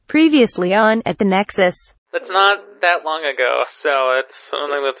Previously on At the Nexus. That's not that long ago, so it's, I don't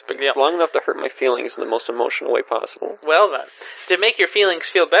think that's a big deal. Long enough to hurt my feelings in the most emotional way possible. Well then, to make your feelings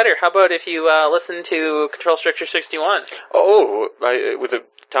feel better, how about if you listen to Control Structure 61? Was it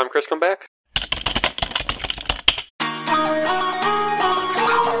Tom Chris come back?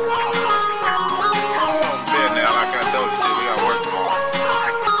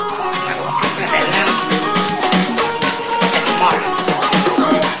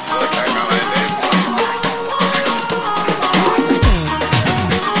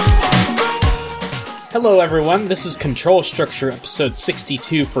 Hello everyone, this is Control Structure episode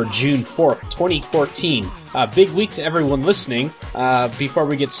 62 for June 4th, 2014. Big week to everyone listening. Before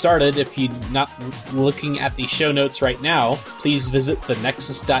we get started, if you're not looking at the show notes right now, please visit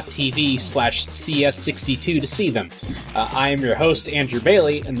thenexus.tv/cs62 to see them. I am your host, Andrew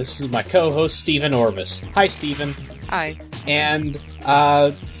Bailey, and this is my co-host, Stephen Orvis. Hi, Stephen. Hi. And,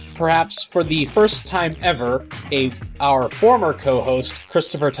 perhaps for the first time ever, our former co-host,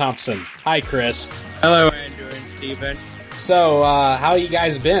 Christopher Thompson. Hi, Chris. Hello, Andrew and Stephen. So, how you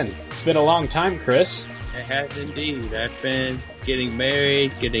guys been? It's been a long time, Chris. It has indeed. I've been getting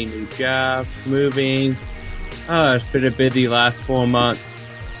married, getting new jobs, moving. It's been a busy last 4 months.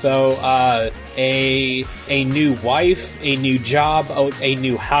 So, a new wife, a new job, a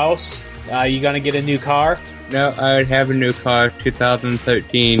new house. You gonna get a new car? No, I would have a new car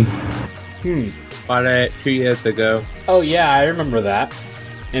 2013. Bought it 2 years ago. Oh yeah, I remember that.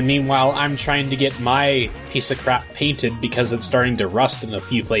 And meanwhile, I'm trying to get my piece of crap painted because it's starting to rust in a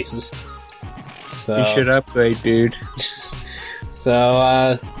few places. So You should upgrade, dude.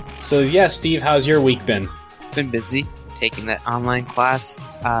 So yeah, Steve, how's your week been? It's been busy, taking that online class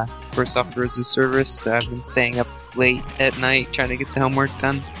for Software as a Service, so I've been staying up late at night trying to get the homework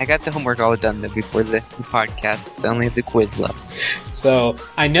done. I got the homework all done, though, before the podcast, so I only have the quiz left. So,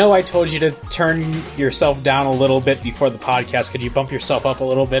 I know I told you to turn yourself down a little bit before the podcast. Could you bump yourself up a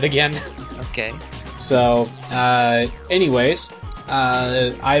little bit again? Okay. So, anyways,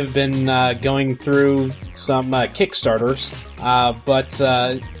 I've been going through some Kickstarters, but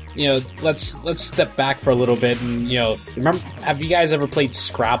let's step back for a little bit and, remember, have you guys ever played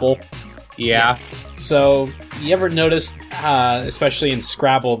Scrabble? Yeah. Yes. So, you ever noticed, especially in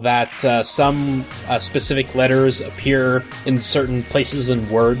Scrabble, that some specific letters appear in certain places in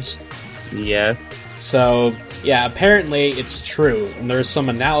words? Yes. So, yeah, apparently it's true, and there's some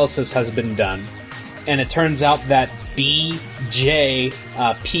analysis has been done, and it turns out that B, J,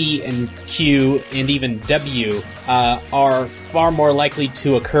 P, and Q, and even W are far more likely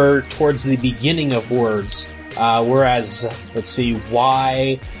to occur towards the beginning of words, whereas, let's see,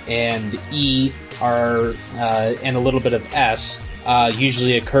 Y and E are, and a little bit of S,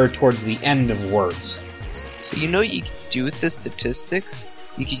 usually occur towards the end of words. So you know what you could do with the statistics?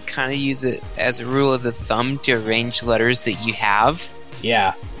 You could kind of use it as a rule of the thumb to arrange letters that you have.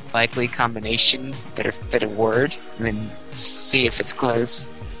 Yeah. Likely combination that fit a word, and then see if it's close.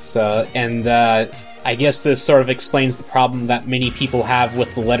 So, and I guess this sort of explains the problem that many people have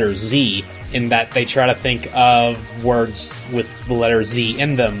with the letter Z, in that they try to think of words with the letter Z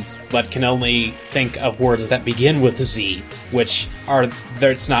in them, but can only think of words that begin with Z, which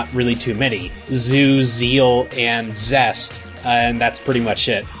it's not really too many. Zoo, zeal, and zest, and that's pretty much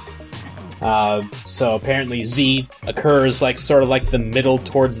it. So apparently Z occurs sort of like the middle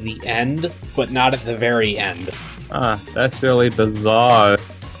towards the end, but not at the very end. That's really bizarre.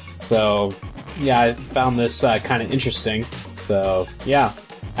 So, yeah, I found this kind of interesting. So, yeah,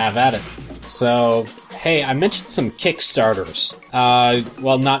 have at it. So, hey, I mentioned some Kickstarters.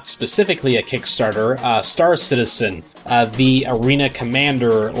 Well, not specifically a Kickstarter. Star Citizen, the Arena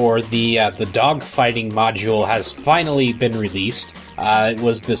Commander, or the dogfighting module has finally been released. It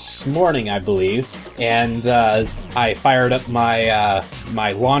was this morning, I believe, and I fired up my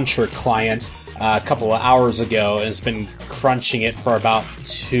launcher client a couple of hours ago, and it's been crunching it for about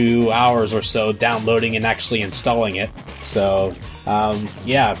 2 hours or so, downloading and actually installing it. So,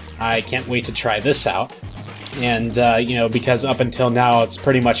 yeah, I can't wait to try this out. And, because up until now it's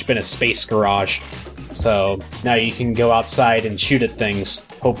pretty much been a space garage. So, now you can go outside and shoot at things,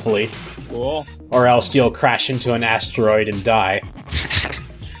 hopefully. Cool. Or else you'll crash into an asteroid and die.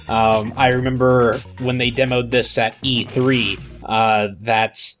 I remember when they demoed this at E3,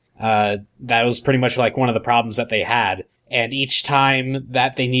 that was pretty much one of the problems that they had. And each time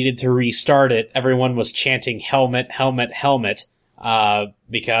that they needed to restart it, everyone was chanting helmet, helmet, helmet,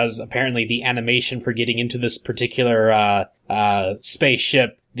 because apparently the animation for getting into this particular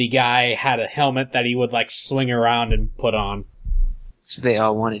spaceship, the guy had a helmet that he would swing around and put on. So they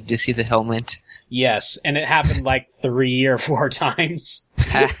all wanted to see the helmet. Yes, and it happened like 3 or 4 times.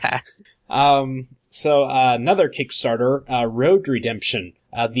 So another Kickstarter, Road Redemption.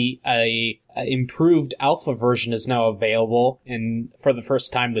 The improved alpha version is now available, and for the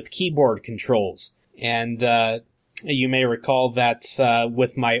first time with keyboard controls. And you may recall that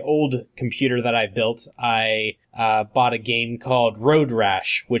with my old computer that I built, I bought a game called Road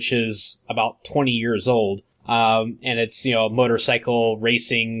Rash, which is about 20 years old. And it's, a motorcycle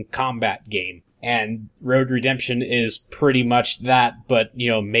racing combat game. And Road Redemption is pretty much that, but,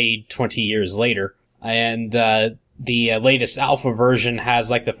 made 20 years later. And the latest alpha version has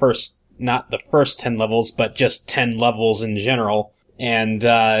like not the first 10 levels, but just 10 levels in general. And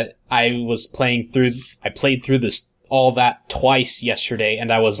I played through all that twice yesterday,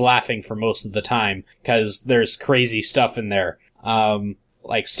 and I was laughing for most of the time, because there's crazy stuff in there.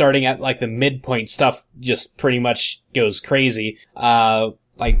 Like starting at like the midpoint stuff just pretty much goes crazy.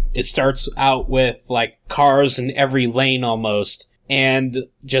 Like it starts out with like cars in every lane almost, and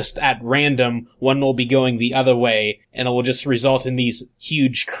just at random, one will be going the other way, and it will just result in these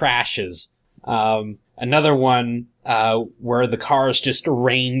huge crashes. Another one, where the cars just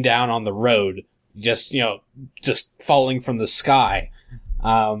rain down on the road, just falling from the sky.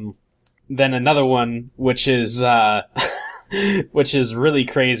 Then another one, which is, which is really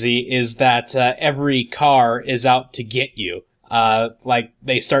crazy, is that, every car is out to get you. Like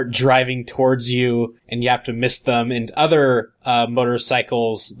they start driving towards you and you have to miss them, and other,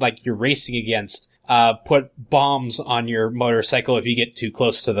 motorcycles like you're racing against, put bombs on your motorcycle if you get too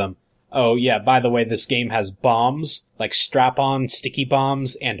close to them. Oh yeah, by the way, this game has bombs, like strap-on sticky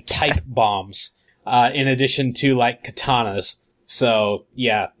bombs and pipe bombs, in addition to like katanas. So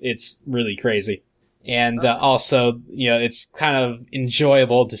yeah, it's really crazy. And also, it's kind of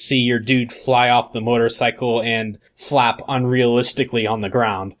enjoyable to see your dude fly off the motorcycle and flap unrealistically on the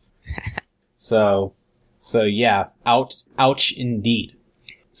ground. So yeah, ouch indeed.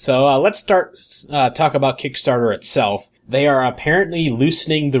 So let's start talk about Kickstarter itself. They are apparently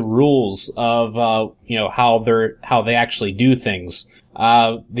loosening the rules of how they actually do things.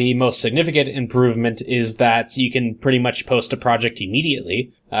 The most significant improvement is that you can pretty much post a project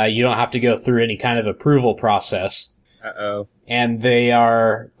immediately. You don't have to go through any kind of approval process. Uh-oh. And they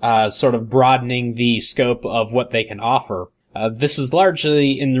are sort of broadening the scope of what they can offer. This is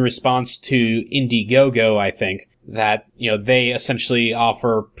largely in response to Indiegogo, I think, that they essentially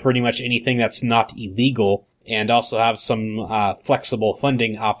offer pretty much anything that's not illegal, and also have some flexible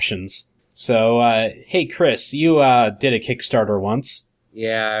funding options. So, hey Chris, you did a Kickstarter once.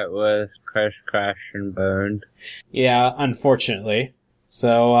 Yeah, it was crash and burned. Yeah, unfortunately.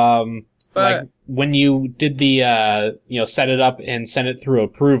 So, like, when you did the, set it up and send it through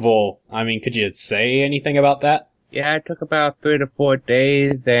approval, I mean, could you say anything about that? Yeah, it took about 3 to 4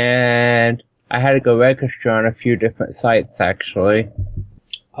 days, and I had to go register on a few different sites, actually.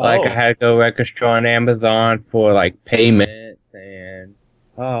 Oh. Like, I had to go register on Amazon for, like, payment, and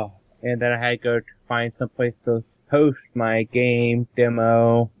then I had to go to find some place to host my game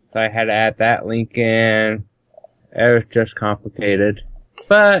demo. So I had to add that link in. It was just complicated.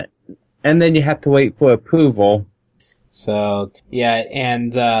 And then you have to wait for approval. So, yeah,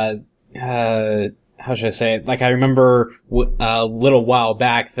 and, how should I say it? Like, I remember a little while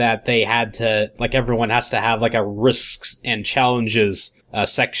back that they had to, like, everyone has to have, like, a risks and challenges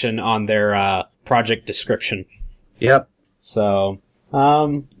section on their project description. Yep. So,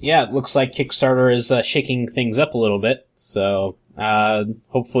 yeah, it looks like Kickstarter is shaking things up a little bit. So,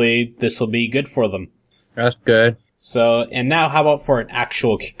 hopefully this will be good for them. That's good. So, and now how about for an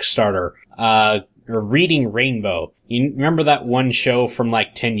actual Kickstarter? Reading Rainbow. You remember that one show from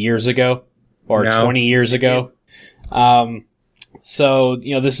like 10 years ago? Or No. 20 years ago? So,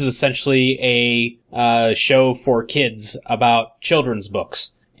 this is essentially a show for kids about children's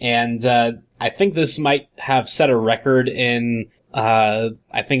books. And, I think this might have set a record in, I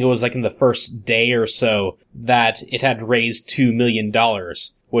think it was like in the first day or so that it had raised $2 million,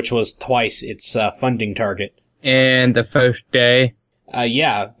 which was twice its, funding target. And the first day?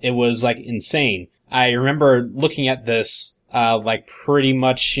 Yeah, it was like insane. I remember looking at this, like pretty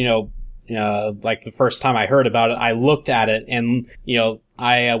much, like the first time I heard about it, I looked at it and,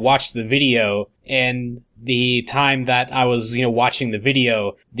 I watched the video, and the time that I was, watching the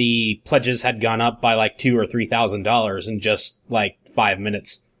video, the pledges had gone up by like $2,000 or $3,000 in just like 5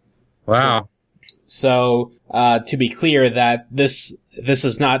 minutes. Wow. So, to be clear that this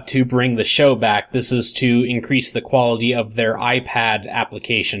is not to bring the show back. This is to increase the quality of their iPad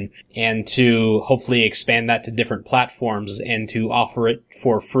application and to hopefully expand that to different platforms and to offer it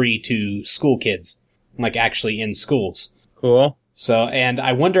for free to school kids, like actually in schools. Cool. So, and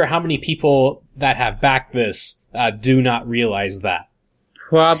I wonder how many people that have backed this do not realize that.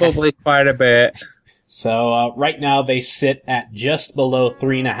 Probably quite a bit. So right now they sit at just below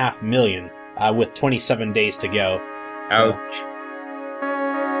 3.5 million, with 27 days to go. Ouch.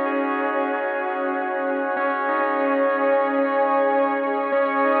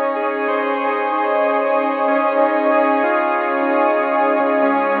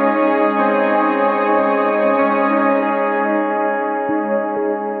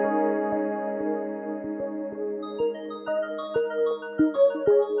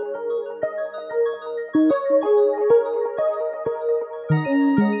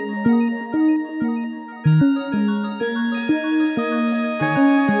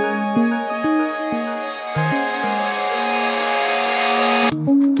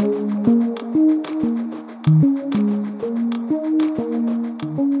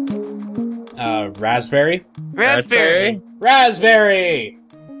 Raspberry? Raspberry! Raspberry!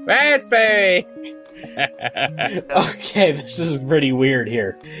 Raspberry! Okay, this is pretty weird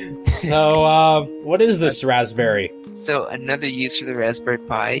here. So, what is this Raspberry? So another use for the Raspberry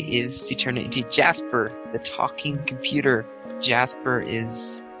Pi is to turn it into Jasper, the talking computer. Jasper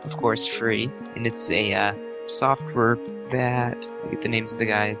is, of course, free, and it's a software that, look at the names of the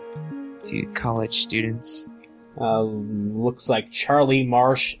guys, to college students. Looks like Charlie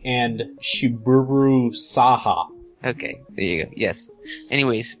Marsh and Shiburu Saha. Okay, there you go. Yes.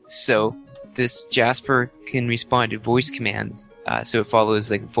 Anyways, so this Jasper can respond to voice commands. So it follows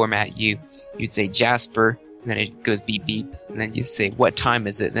like the format you'd say Jasper, and then it goes beep beep, and then you say what time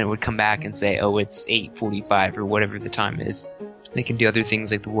is it, and then it would come back and say, oh, it's 8:45 or whatever the time is. They can do other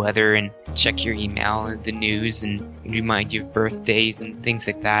things like the weather and check your email and the news and remind you of birthdays and things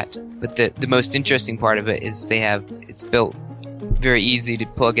like that. But the most interesting part of it is it's built very easy to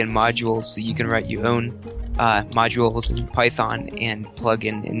plug in modules, so you can write your own modules in Python and plug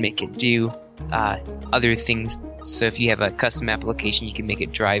in and make it do other things. So if you have a custom application, you can make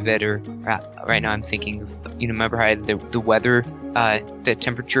it drive it, or right now I'm thinking of, remember how I had the weather, the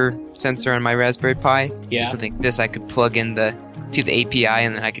temperature sensor on my Raspberry Pi? Yeah. So something like this, I could plug in to the API,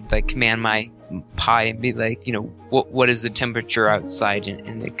 and then I could like command my Pi and be like, what is the temperature outside,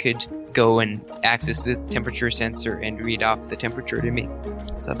 and it could go and access the temperature sensor and read off the temperature to me.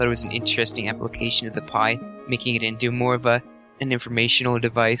 So I thought it was an interesting application of the Pi, making it into more of an informational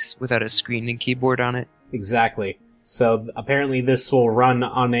device without a screen and keyboard on it. Exactly. So apparently this will run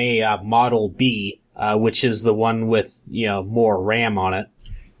on a Model B, which is the one with, more RAM on it.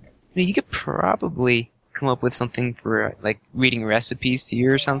 You could probably come up with something for like reading recipes to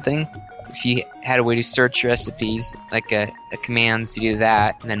you or something. If you had a way to search recipes, like a commands to do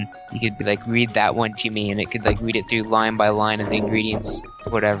that, and then you could be like, read that one to me, and it could like read it through line by line of the ingredients,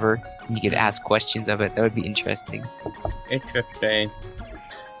 whatever. And you could ask questions of it. That would be interesting. Interesting.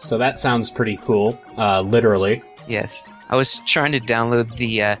 So that sounds pretty cool, literally. Yes. I was trying to download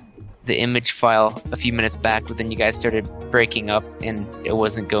the image file a few minutes back, but then you guys started breaking up and it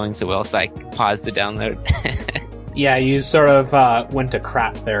wasn't going so well, so I paused the download. Yeah, you sort of went to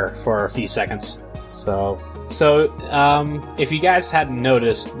crap there for a few seconds. So if you guys hadn't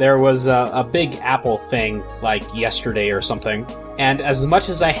noticed, there was a big Apple thing like yesterday or something. And as much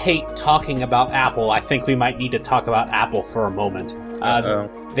as I hate talking about Apple, I think we might need to talk about Apple for a moment.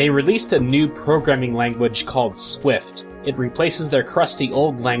 They released a new programming language called Swift. It replaces their crusty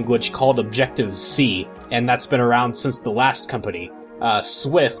old language called Objective-C, and that's been around since the last company.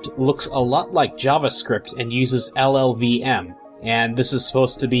 Swift looks a lot like JavaScript and uses LLVM, and this is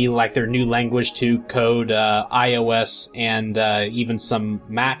supposed to be like their new language to code iOS and even some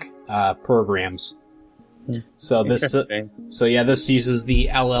Mac programs. So this uses the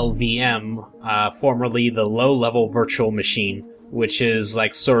LLVM, formerly the low-level virtual machine, which is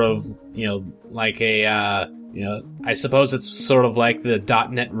like sort of, like a, I suppose it's sort of like the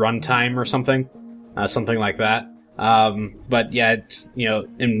 .NET runtime or something like that. But yeah,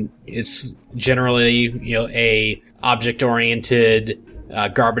 it's generally, a object-oriented,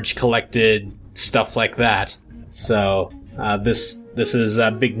 garbage-collected stuff like that. So, this is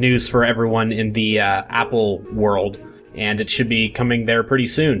big news for everyone in the Apple world, and it should be coming there pretty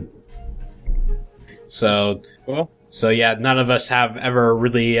soon. So, Cool. So yeah, none of us have ever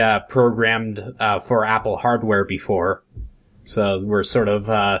really programmed for Apple hardware before, so we're sort of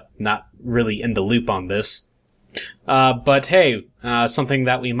not really in the loop on this. But hey, something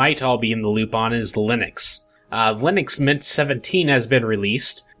that we might all be in the loop on is Linux. Linux Mint 17 has been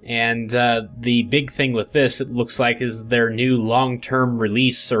released, and the big thing with this, it looks like, is their new long-term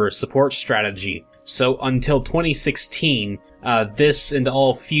release or support strategy. So until 2016, this and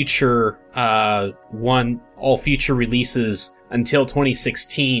all future releases until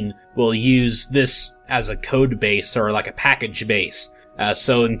 2016 will use this as a code base or like a package base.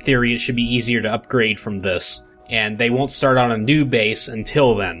 So in theory, it should be easier to upgrade from this, and they won't start on a new base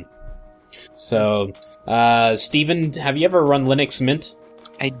until then. So, Steven, have you ever run Linux Mint?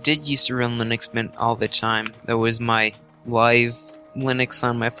 I did used to run Linux Mint all the time. That was my live Linux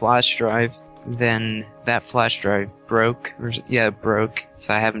on my flash drive. Then that flash drive broke. It broke.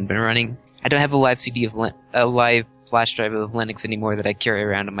 So I haven't been running. I don't have a live CD of a live flash drive of Linux anymore that I carry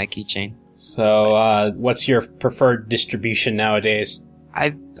around on my keychain. So, what's your preferred distribution nowadays?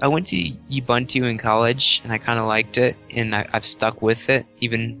 I went to Ubuntu in college, and I kind of liked it, and I've stuck with it,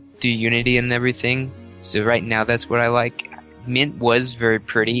 even through Unity and everything. So right now, that's what I like. Mint was very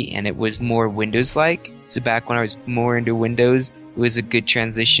pretty, and it was more Windows-like. So back when I was more into Windows, it was a good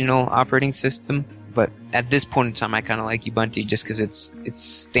transitional operating system. But at this point in time, I kind of like Ubuntu just because it's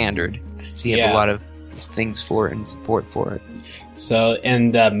standard. So you have a lot of things for it and support for it. So,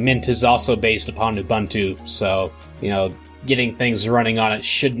 and Mint is also based upon Ubuntu, so, getting things running on it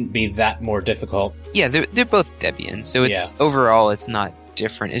shouldn't be that more difficult. Yeah, they're both Debian, so it's overall it's not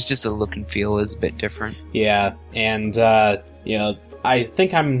different. It's just the look and feel is a bit different. Yeah, and, I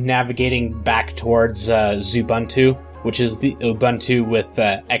think I'm navigating back towards Xubuntu, which is the Ubuntu with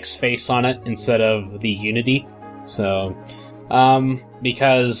Xface on it instead of the Unity. So,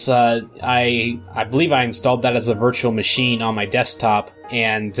 because I believe I installed that as a virtual machine on my desktop,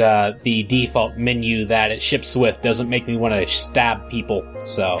 and the default menu that it ships with doesn't make me want to stab people.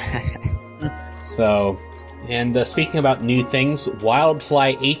 So, and speaking about new things,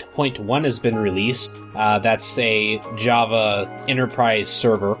 Wildfly 8.1 has been released. That's a Java enterprise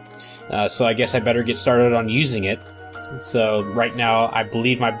server. So I guess I better get started on using it. So right now, I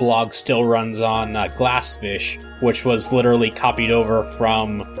believe my blog still runs on Glassfish, which was literally copied over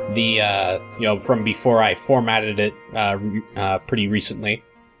from the, from before I formatted it pretty recently.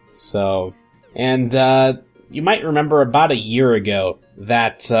 So, and you might remember about a year ago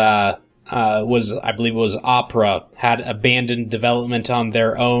that I believe it was Opera, had abandoned development on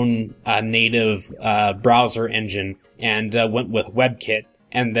their own native browser engine and went with WebKit.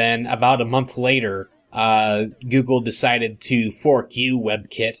 And then about a month later, Google decided to fork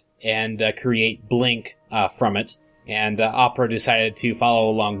WebKit and create Blink from it, and Opera decided to follow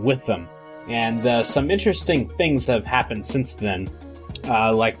along with them. And some interesting things have happened since then.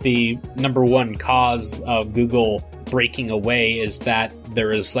 Like the number one cause of Google breaking away is that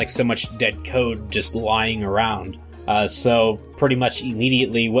there is like so much dead code just lying around. So pretty much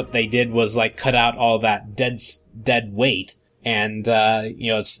immediately what they did was like cut out all that dead weight, and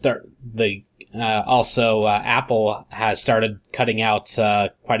Apple has started cutting out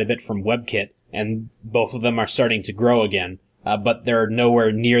quite a bit from WebKit, and both of them are starting to grow again, but they're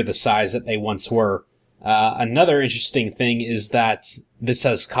nowhere near the size that they once were. Another interesting thing is that this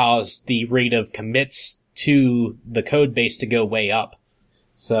has caused the rate of commits to the code base to go way up.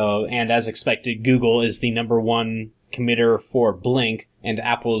 So, and as expected, Google is the number one committer for Blink, and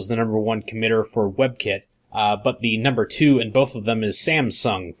Apple is the number one committer for WebKit. But the number two in both of them is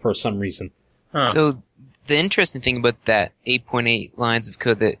Samsung for some reason. Huh. So the interesting thing about that 8.8 lines of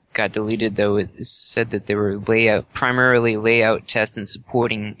code that got deleted, though, is said that they were primarily layout tests and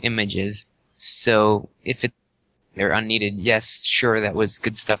supporting images. So if they're unneeded, yes, sure, that was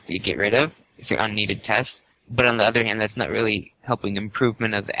good stuff to get rid of if they're unneeded tests. But on the other hand, that's not really helping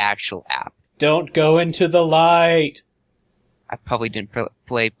improvement of the actual app. Don't go into the light! I probably didn't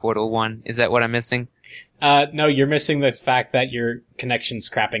play Portal 1. Is that what I'm missing? No, you're missing the fact that your connection's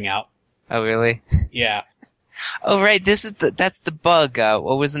crapping out. Oh, really? Yeah. Oh, right, that's the bug.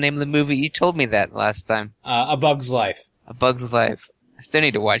 What was the name of the movie? You told me that last time. A Bug's Life. A Bug's Life. I still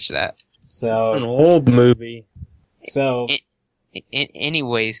need to watch that. So, An old movie. So,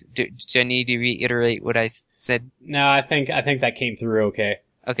 anyways, do I need to reiterate what I said? no, I think that came through okay.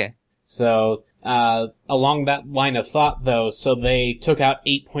 Okay. So, along that line of thought, though, so they took out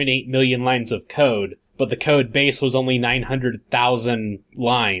 8.8 million lines of code, but the code base was only 900,000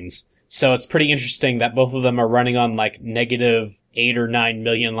 lines. So it's pretty interesting that both of them are running on like negative 8 or 9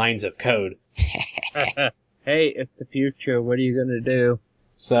 million lines of code. Hey, it's the future. What are you gonna do?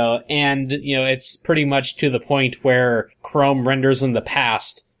 So, and, it's pretty much to the point where Chrome renders in the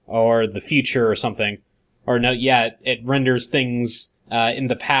past, or the future or something. Or no, yeah, it renders things in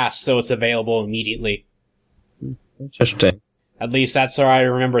the past, so it's available immediately. Interesting. At least that's how I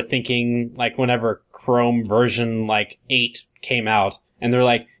remember thinking, like, whenever Chrome version, 8 came out. And they're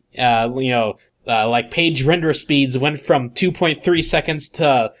like, like page render speeds went from 2.3 seconds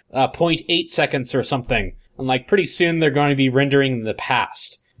to 0.8 seconds or something. and like pretty soon they're going to be rendering in the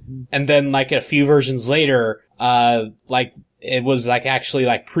past. And then like a few versions later, like it was like actually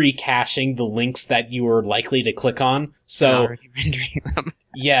like pre-caching the links that you were likely to click on. So Already rendering them.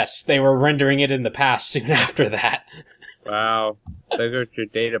 yes, they were rendering it in the past soon after that. Wow. There goes your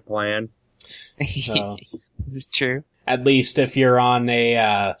data plan. So, This is true. at least if you're on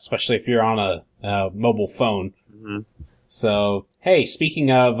especially if you're on a mobile phone. Mm-hmm. So, hey,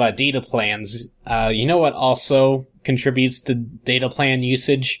 speaking of data plans, you know what also contributes to data plan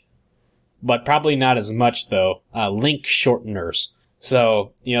usage? But probably not as much, though. Link shorteners.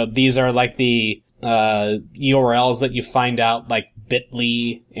 So, these are like the URLs that you find out, like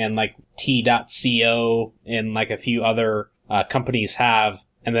bit.ly and like t.co and like a few other companies have,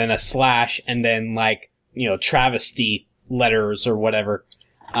 and then a slash, and then like, travesty letters or whatever.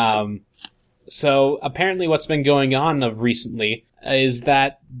 So apparently what's been going on of recently is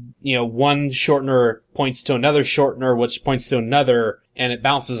that, one shortener points to another shortener, which points to another, and it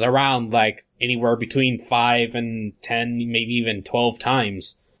bounces around like anywhere between 5 and 10, maybe even 12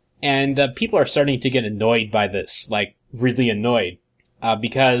 times. And people are starting to get annoyed by this, like really annoyed,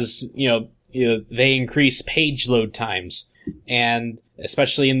 because, they increase page load times. And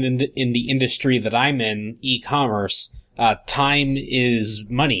especially in the industry that I'm in, e-commerce, time is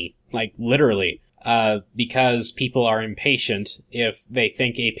money, like literally. Because people are impatient. If they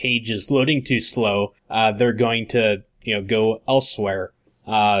think a page is loading too slow, they're going to, go elsewhere.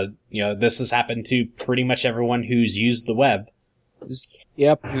 This has happened to pretty much everyone who's used the web.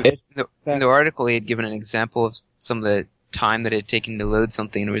 Yep. In the article, he had given an example of some of the time that it had taken to load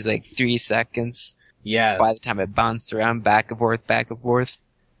something, and it was like 3 seconds. Yeah. By the time it bounced around back and forth.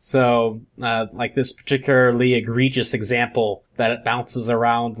 So, like this particularly egregious example that it bounces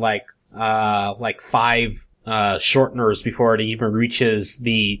around like 5 shorteners before it even reaches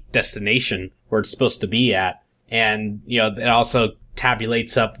the destination where it's supposed to be at. And, it also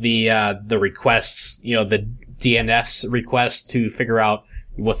tabulates up the requests, the DNS requests to figure out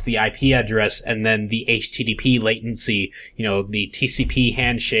what's the IP address, and then the HTTP latency, the TCP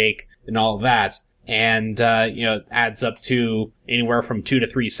handshake and all of that. And, adds up to anywhere from 2 to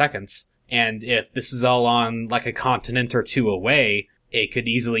 3 seconds. And if this is all on like a continent or two away, it could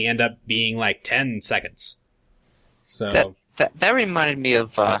easily end up being like 10 seconds. So that reminded me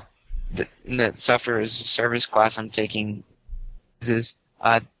of the software as a service class I'm taking.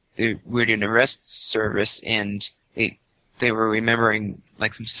 We're doing a REST service, and they were remembering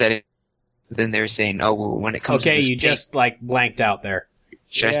like some settings. Then they were saying, "Oh, well, when it comes to this you just like blanked out there."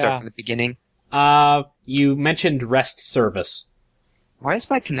 Should I start from the beginning? You mentioned REST service. Why is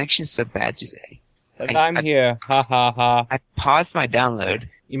my connection so bad today? I'm here. Ha ha ha. I paused my download.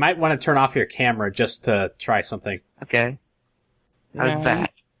 You might want to turn off your camera just to try something. Okay. How's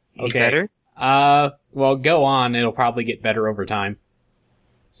that? Any Okay. better? Well, go on. It'll probably get better over time.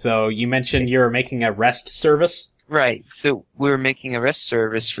 So, you mentioned you're making a REST service? Right. So we were making a REST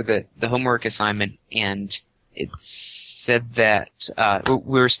service for the homework assignment, and it said that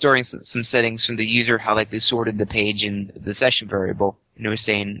we were storing some settings from the user, how like they sorted the page in the session variable. And it was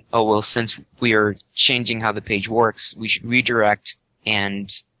saying, oh, well, since we are changing how the page works, we should redirect and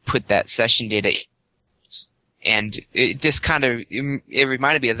put that session data. And it just kind of, it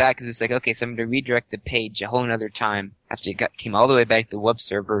reminded me of that, because it's like, okay, so I'm going to redirect the page a whole another time after it came all the way back to the web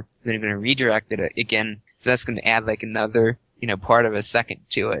server. Then I'm going to redirect it again. So that's going to add like another, part of a second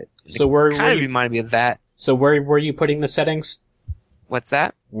to it. So It kind of reminded me of that. So where were you putting the settings? What's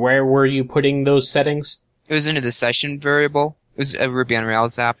that? Where were you putting those settings? It was into the session variable. It was a Ruby on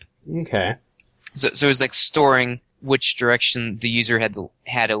Rails app. Okay. So it was like storing which direction the user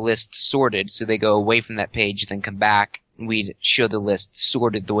had a list sorted, so they go away from that page, then come back, and we'd show the list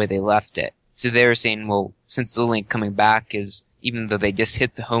sorted the way they left it. So they were saying, well, since the link coming back is, even though they just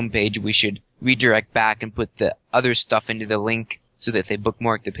hit the home page, we should redirect back and put the other stuff into the link so that if they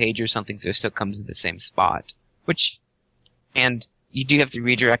bookmark the page or something, so it still comes to the same spot. And you do have to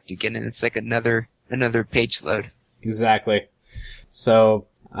redirect again, and it's like another page load. Exactly. So,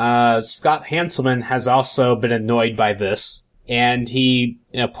 Scott Hanselman has also been annoyed by this, and he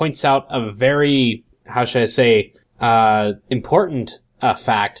points out a very, how should I say, important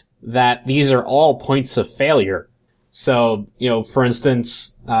fact that these are all points of failure. So, for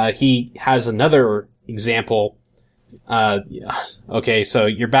instance, he has another example. Okay, so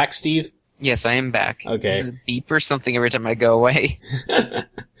you're back, Steve? Yes, I am back. Okay. This is a beep or something every time I go away.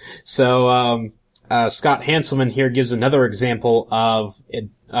 So, Scott Hanselman here gives another example of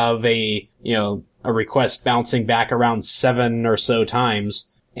a request bouncing back around 7 or so times,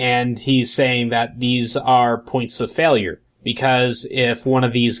 and he's saying that these are points of failure, because if one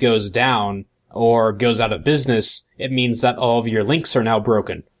of these goes down, or goes out of business, it means that all of your links are now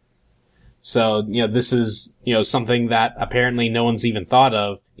broken. So, this is, something that apparently no one's even thought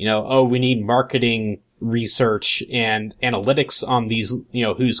of. We need marketing research and analytics on these,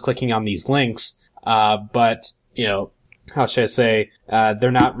 who's clicking on these links. But, how should I say,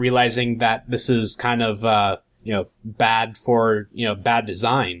 they're not realizing that this is kind of, bad for, bad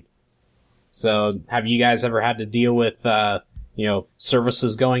design. So, have you guys ever had to deal with,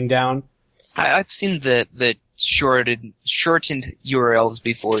 services going down? I've seen the shortened URLs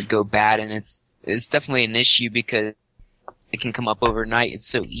before go bad, and it's definitely an issue because it can come up overnight. It's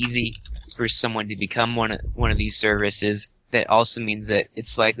so easy for someone to become one of these services. That also means that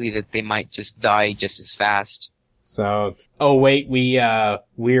it's likely that they might just die just as fast. So,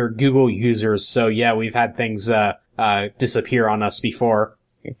 we're Google users, so yeah, we've had things disappear on us before.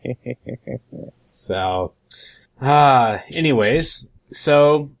 So, anyways,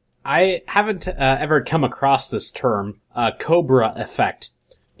 so I haven't ever come across this term, Cobra effect.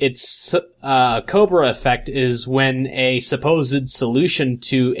 It's Cobra effect is when a supposed solution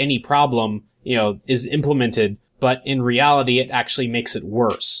to any problem, is implemented, but in reality it actually makes it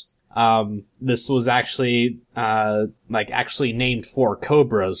worse. This was actually actually named for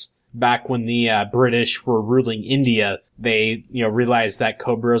cobras. Back when the British were ruling India, they realized that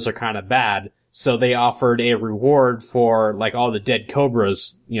cobras are kind of bad. So they offered a reward for, all the dead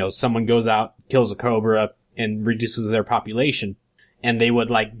cobras. Someone goes out, kills a cobra, and reduces their population. And they would,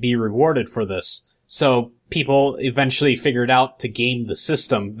 be rewarded for this. So people eventually figured out to game the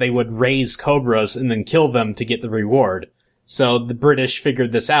system. They would raise cobras and then kill them to get the reward. So the British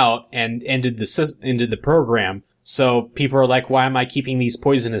figured this out and ended the program. So people are like, why am I keeping these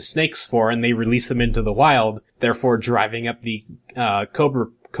poisonous snakes for? And they release them into the wild, therefore driving up the,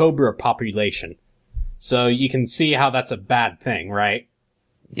 cobra population. So you can see how that's a bad thing, right?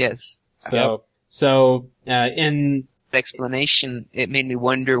 Yes. In explanation, it made me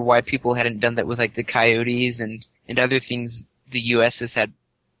wonder why people hadn't done that with the coyotes and other things the U.S. has had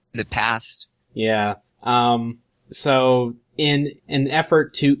in the past. Yeah. So in an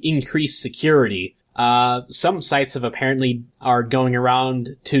effort to increase security, some sites have apparently are going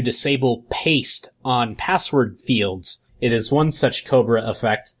around to disable paste on password fields. It is one such Cobra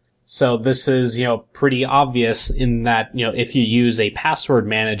effect. So this is, pretty obvious in that, if you use a password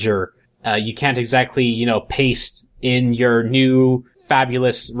manager, you can't exactly, paste in your new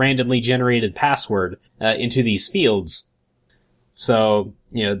fabulous randomly generated password, into these fields. So,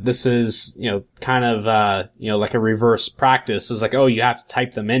 this is, kind of, like a reverse practice. It's like, oh, you have to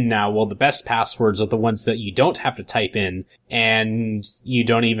type them in now. Well, the best passwords are the ones that you don't have to type in, and you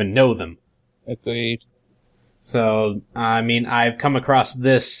don't even know them. Agreed. So, I've come across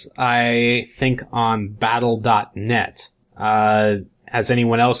this, I think, on Battle.net. Has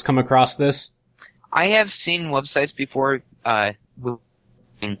anyone else come across this? I have seen websites before, and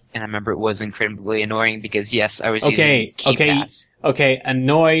I remember it was incredibly annoying because, yes, I was using KeyPass. Okay,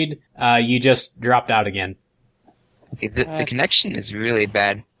 annoyed, you just dropped out again. Okay, the connection is really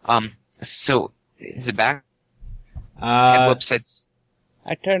bad. So, is it back? Websites...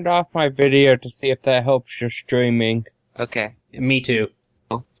 I turned off my video to see if that helps your streaming. Okay. Me too.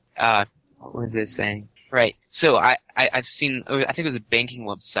 What was it saying? Right. So I've seen, I think it was a banking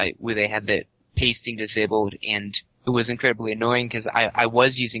website where they had the pasting disabled, and it was incredibly annoying because I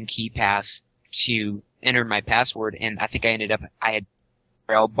was using KeyPass to enter my password, and I think I had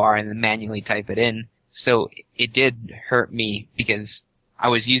URL bar and then manually type it in. So it did hurt me because I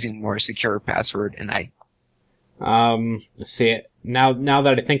was using more secure password, and let's see it. Now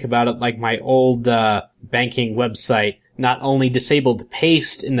that I think about it, my old, banking website not only disabled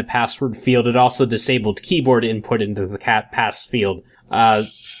paste in the password field, it also disabled keyboard input into the pass field.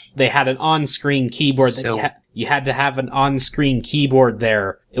 They had an on-screen keyboard you had to have an on-screen keyboard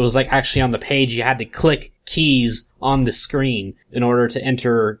there. It was actually on the page, you had to click keys on the screen in order to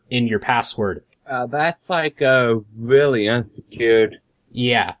enter in your password. That's really unsecured.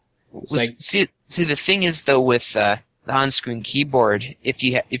 Yeah. See, the thing is though with, the on-screen keyboard,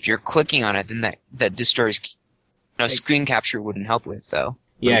 if you're clicking on it, then that destroys. Screen capture wouldn't help with though.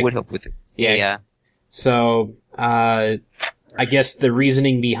 Yeah, it would help with it. Yeah. So, I guess the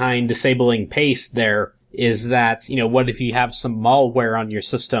reasoning behind disabling paste there is that what if you have some malware on your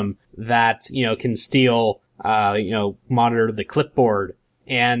system that can steal, monitor the clipboard,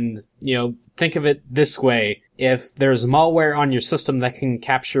 and think of it this way: if there's malware on your system that can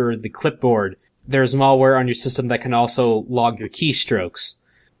capture the clipboard, there's malware on your system that can also log your keystrokes.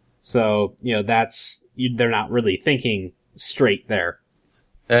 So, they're not really thinking straight there.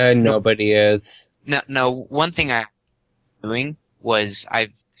 Nobody is. No, one thing I'm doing was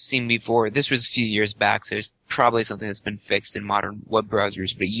I've seen before. This was a few years back, so it's probably something that's been fixed in modern web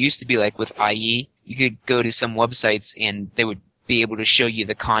browsers. But it used to be like with IE, you could go to some websites and they would be able to show you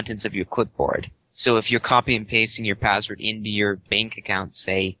the contents of your clipboard. So if you're copy and pasting your password into your bank account,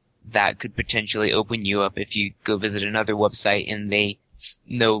 say, that could potentially open you up if you go visit another website and they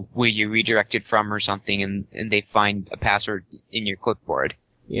know where you redirected from or something, and they find a password in your clipboard.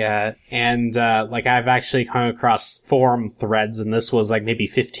 Yeah, and like I've actually come across forum threads, and this was like maybe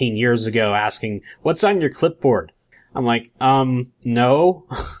 15 years ago, asking, what's on your clipboard? I'm like, no.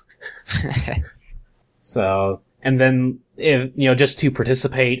 So, and then, if, just to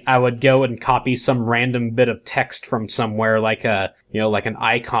participate, I would go and copy some random bit of text from somewhere, like like an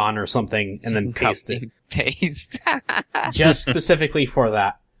icon or something, and then paste it. Paste. Just specifically for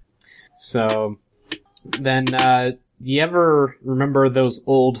that. So, then, you ever remember those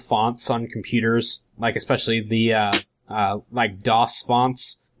old fonts on computers? Like, especially the, like DOS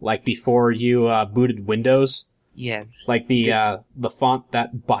fonts, like before you, booted Windows? Yes. Like the font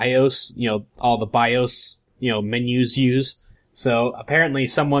that BIOS, all the BIOS, menus use. So apparently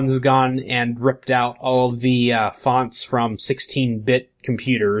someone's gone and ripped out all of the, fonts from 16-bit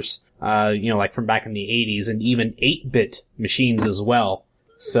computers, like from back in the 80s, and even 8-bit machines as well.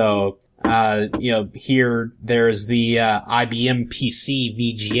 So, here there's the, IBM PC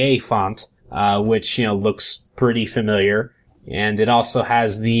VGA font, which, looks pretty familiar. And it also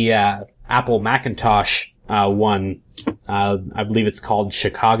has the, Apple Macintosh, one, I believe it's called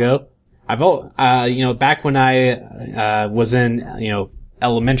Chicago. Back when I, was in,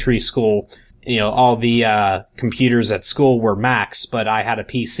 elementary school, all the, computers at school were Macs, but I had a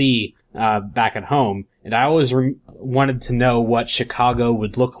PC, back at home, and I always wanted to know what Chicago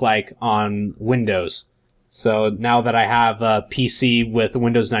would look like on Windows. So now that I have a PC with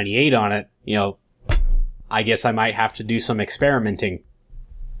Windows 98 on it, I guess I might have to do some experimenting.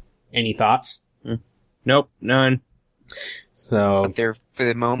 Any thoughts? Nope, none. So, Up there for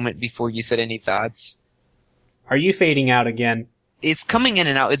the moment before you said any thoughts. are you fading out again? It's coming in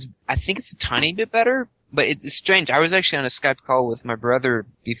and out. I think it's a tiny bit better, but it's strange. I was actually on a Skype call with my brother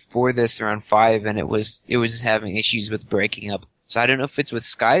before this around 5, and it was having issues with breaking up. So I don't know if it's with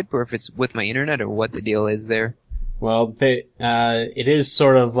Skype or if it's with my internet or what the deal is there. Well, it is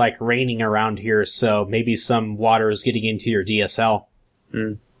sort of like raining around here, so maybe some water is getting into your DSL.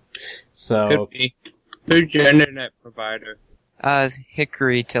 So, Could be. Who's your internet provider?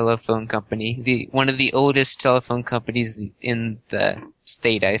 Hickory Telephone Company, one of the oldest telephone companies in the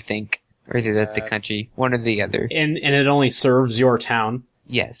state, I think, or the country, one or the other. and it only serves your town.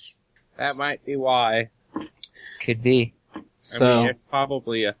 Yes, That might be why. could be. So, it's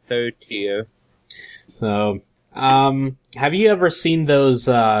probably a third tier. So, have you ever seen those,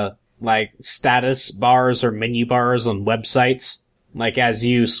 like, status bars or menu bars on websites? Like, as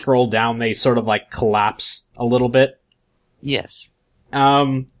you scroll down, they sort of, like, collapse a little bit? Yes.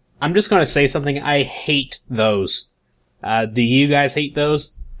 I'm just gonna say something. I hate those. Do you guys hate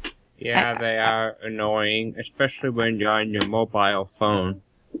those? Yeah, they are annoying, especially when you're on your mobile phone.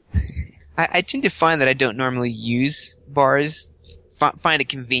 I tend to find that I don't normally use bars, find it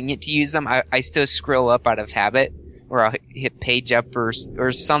convenient to use them. I still scroll up out of habit, or I'll hit page up or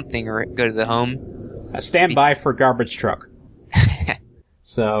something, or go to the home. Stand by for garbage truck.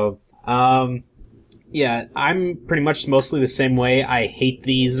 So, yeah, I'm pretty much mostly the same way. I hate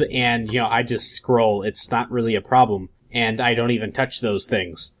these, and, I just scroll. It's not really a problem. And I don't even touch those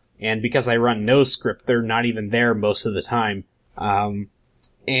things. And because I run no script, they're not even there most of the time.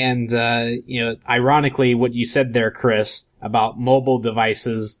 Ironically, what you said there, Chris, about mobile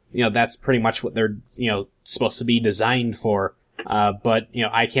devices, that's pretty much what they're, supposed to be designed for. But,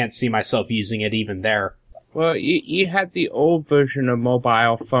 I can't see myself using it even there. Well, you had the old version of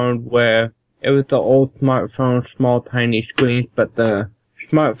mobile phone where it was the old smartphone, small tiny screens, but the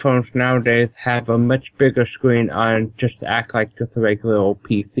smartphones nowadays have a much bigger screen on just to act like just a regular old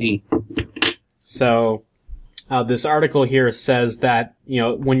PC. So, this article here says that,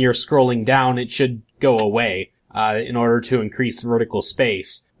 when you're scrolling down, it should go away, in order to increase vertical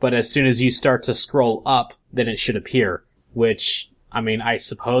space. But as soon as you start to scroll up, then it should appear. Which, I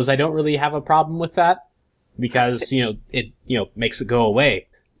suppose I don't really have a problem with that. Because, it, makes it go away.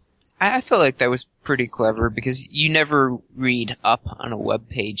 I feel like that was pretty clever, because you never read up on a web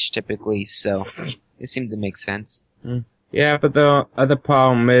page typically, so it seemed to make sense. Yeah, but the other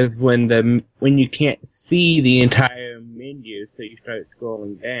problem is when you can't see the entire menu, so you start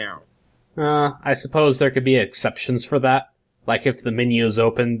scrolling down. I suppose there could be exceptions for that. Like if the menu is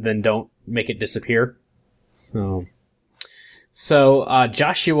open, then don't make it disappear. So,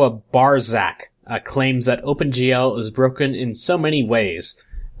 Joshua Barzak claims that OpenGL is broken in so many ways.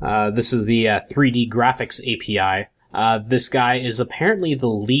 This is the 3D graphics API. This guy is apparently the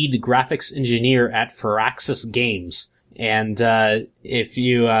lead graphics engineer at Firaxis Games. And if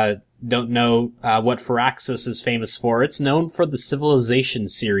you don't know what Firaxis is famous for, it's known for the Civilization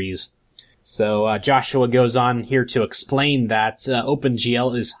series. So Joshua goes on here to explain that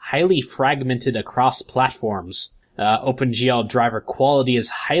OpenGL is highly fragmented across platforms. OpenGL driver quality is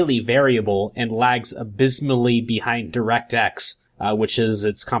highly variable and lags abysmally behind DirectX, which is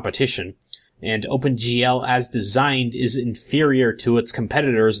its competition. And OpenGL as designed is inferior to its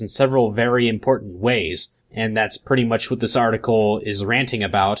competitors in several very important ways. And that's pretty much what this article is ranting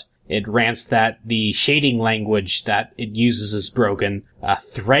about. It rants that the shading language that it uses is broken,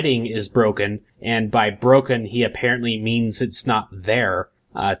 threading is broken, and by broken he apparently means it's not there.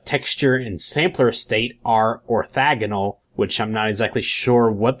 Texture and sampler state are orthogonal, which I'm not exactly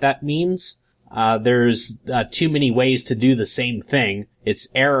sure what that means. There's too many ways to do the same thing. Its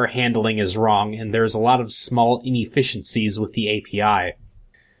error handling is wrong, and there's a lot of small inefficiencies with the API.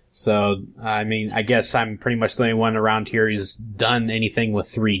 So, I mean, I guess I'm pretty much the only one around here who's done anything with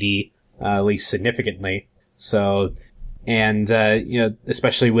 3D, at least significantly. So, and,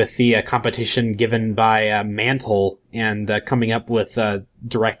 especially with the competition given by Mantle and coming up with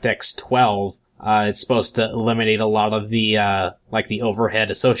DirectX 12, it's supposed to eliminate a lot of the, the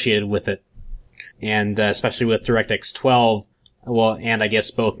overhead associated with it. And especially with DirectX 12, well, and I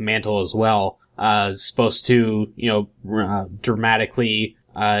guess both Mantle as well, supposed to, dramatically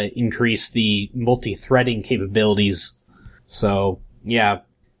increase the multi-threading capabilities. So, yeah,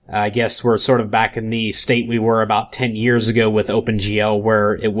 I guess we're sort of back in the state we were about 10 years ago with OpenGL,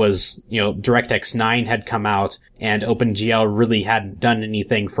 where it was, DirectX 9 had come out, and OpenGL really hadn't done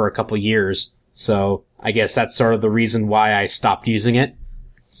anything for a couple years. So, I guess that's sort of the reason why I stopped using it.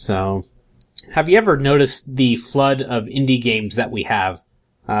 So, have you ever noticed the flood of indie games that we have?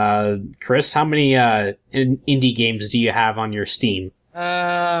 Chris, how many indie games do you have on your Steam?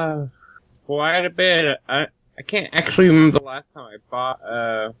 Quite a bit. I can't actually remember the last time I bought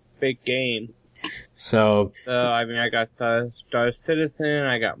a big game. So I mean, I got Star Citizen,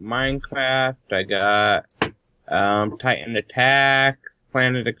 I got Minecraft, I got Titan Attacks,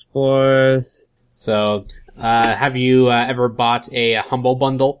 Planet Explorers. So, have you ever bought a Humble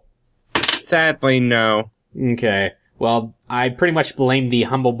Bundle? Sadly, no. Okay. Well, I pretty much blame the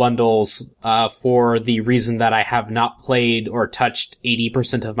Humble Bundles for the reason that I have not played or touched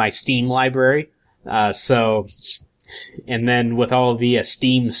 80% of my Steam library. And then with all the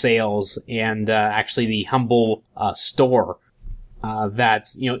Steam sales and actually the Humble store, that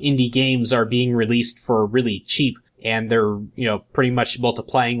indie games are being released for really cheap, and they're pretty much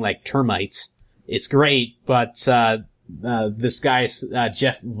multiplying like termites. It's great, but this guy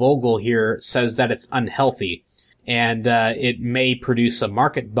Jeff Vogel here says that it's unhealthy. And it may produce a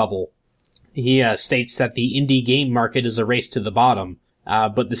market bubble. He states that the indie game market is a race to the bottom,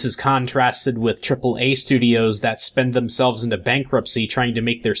 but this is contrasted with AAA studios that spend themselves into bankruptcy trying to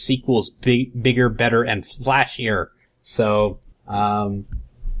make their sequels bigger, better, and flashier. So,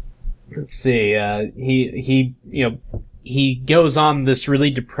 let's see. He goes on this really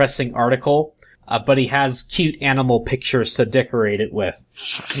depressing article, but he has cute animal pictures to decorate it with.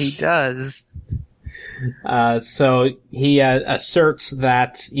 He does. So he asserts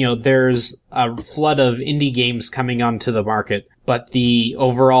that, there's a flood of indie games coming onto the market, but the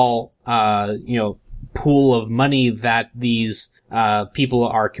overall, pool of money that these people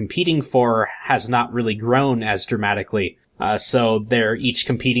are competing for has not really grown as dramatically. So they're each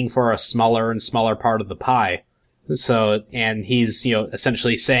competing for a smaller and smaller part of the pie. So, and he's,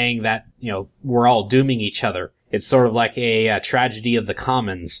 essentially saying that, we're all dooming each other. It's sort of like a tragedy of the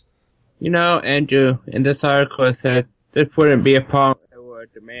commons. Andrew, in this article it says this wouldn't be a problem if there were a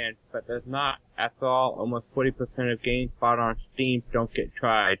demand, but there's not. After all, almost 40% of games bought on Steam don't get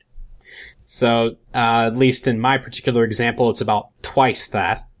tried. So, at least in my particular example, it's about twice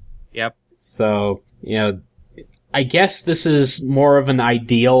that. Yep. So, I guess this is more of an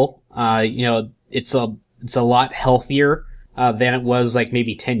ideal. It's a lot healthier than it was like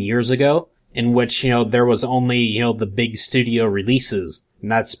maybe 10 years ago, in which, there was only, the big studio releases. And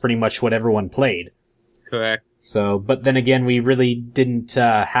that's pretty much what everyone played. Correct. So, but then again, we really didn't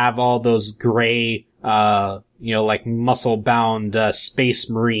have all those gray, like muscle-bound Space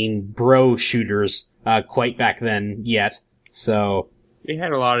Marine bro shooters quite back then yet. So, we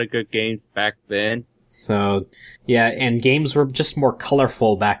had a lot of good games back then. So, yeah, and games were just more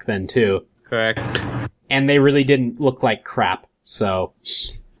colorful back then too. Correct. And they really didn't look like crap. So,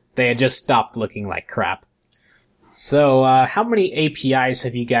 they had just stopped looking like crap. So, how many APIs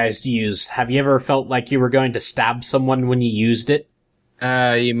have you guys used? Have you ever felt like you were going to stab someone when you used it?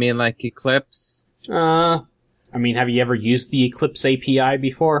 You mean like Eclipse? I mean, have you ever used the Eclipse API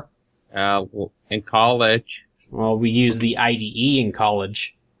before? Well, in college. Well, we use the IDE in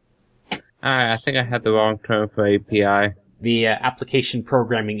college. I think I had the wrong term for API. The Application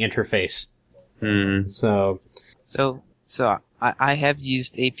Programming Interface. So I have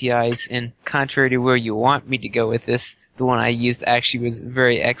used APIs, and contrary to where you want me to go with this, the one I used actually was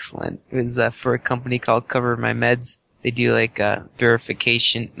very excellent. It was for a company called Cover My Meds. They do like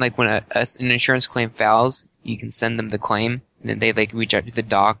verification, like when an insurance claim fails, you can send them the claim, and then they like reach out to the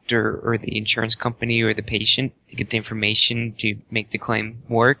doctor or the insurance company or the patient to get the information to make the claim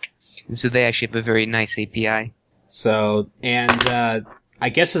work. And so they actually have a very nice API. So, and I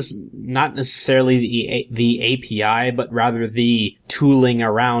guess it's not necessarily the API, but rather the tooling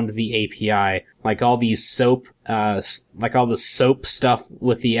around the API, like all these SOAP, like all the SOAP stuff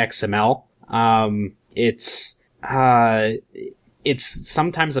with the XML. It's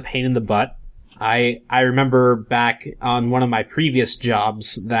sometimes a pain in the butt. I remember back on one of my previous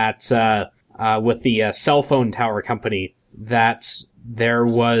jobs that with the cell phone tower company, that there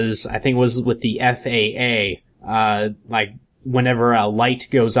was, I think it was with the FAA, like whenever a light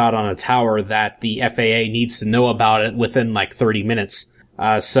goes out on a tower, that the FAA needs to know about it within like 30 minutes.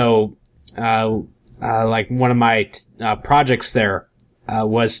 So like one of my projects there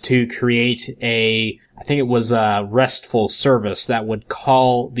was to create I think it was a RESTful service that would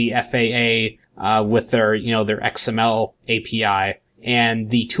call the FAA with their XML API,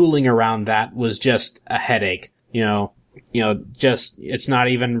 and the tooling around that was just a headache. Just, it's not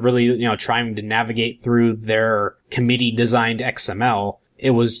even really, trying to navigate through their committee designed XML.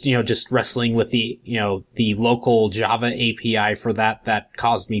 It was, just wrestling with the local Java API for that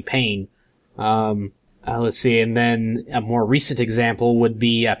caused me pain. Let's see. And then a more recent example would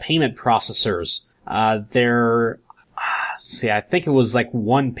be payment processors. I think it was like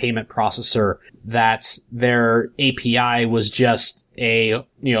one payment processor that their API was just a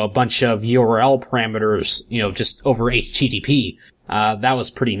bunch of URL parameters, just over HTTP. That was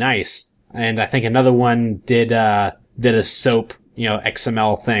pretty nice. And I think another one did a SOAP,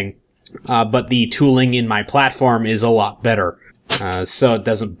 XML thing. But the tooling in my platform is a lot better. So it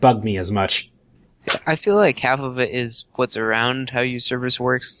doesn't bug me as much. I feel like half of it is what's around how your service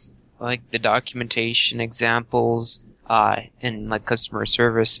works, like the documentation, examples, and like customer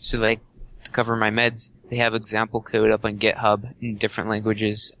service. So like to Cover My Meds, they have example code up on GitHub in different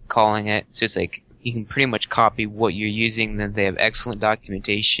languages calling it. So it's like you can pretty much copy what you're using. Then they have excellent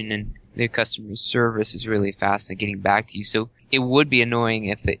documentation, and their customer service is really fast at getting back to you. So it would be annoying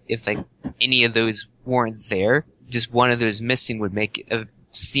if like any of those weren't there. Just one of those missing would make it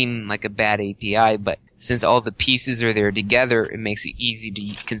seem like a bad API, but since all the pieces are there together, it makes it easy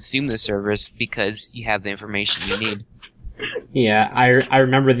to consume the service because you have the information you need. Yeah, I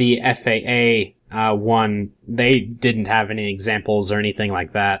remember the FAA one. They didn't have any examples or anything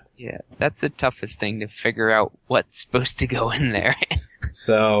like that. Yeah, that's the toughest thing, to figure out what's supposed to go in there.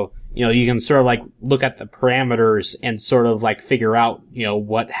 So, you can sort of like look at the parameters and sort of like figure out,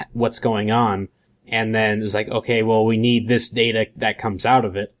 what's going on. And then it's like, okay, well, we need this data that comes out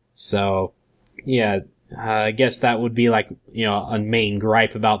of it. So, yeah, I guess that would be like, a main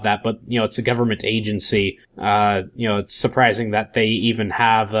gripe about that. But, it's a government agency. It's surprising that they even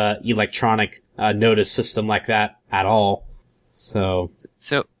have a electronic notice system like that at all. So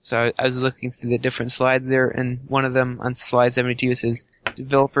I was looking through the different slides there, and one of them on slide 72 says,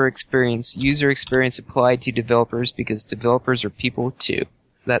 developer experience, user experience applied to developers because developers are people too.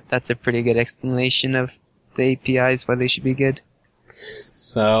 So that's a pretty good explanation of the APIs, why they should be good.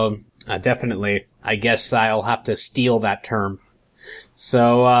 So, definitely, I guess I'll have to steal that term.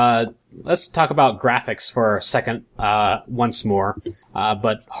 So, let's talk about graphics for a second, once more,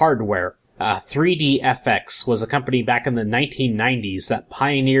 but hardware. 3DFX was a company back in the 1990s that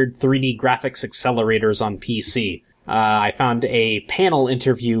pioneered 3D graphics accelerators on PC. I found a panel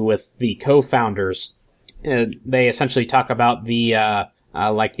interview with the co-founders. They essentially talk about the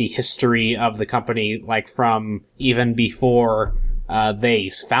history of the company, like from even before they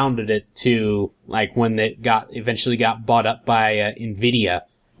founded it to like when it eventually got bought up by Nvidia.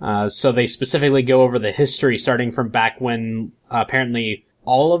 So they specifically go over the history starting from back when apparently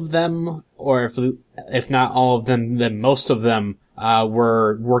all of them, or if not all of them, then most of them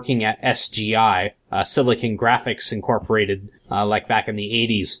were working at SGI, Silicon Graphics Incorporated, like back in the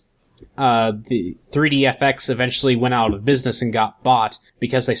 80s. The 3DFX eventually went out of business and got bought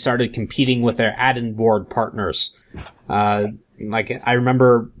because they started competing with their add-in board partners. like, I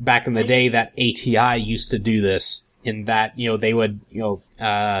remember back in the day that ATI used to do this, in that, they would,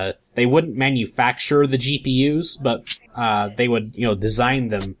 they wouldn't manufacture the GPUs, but, they would, design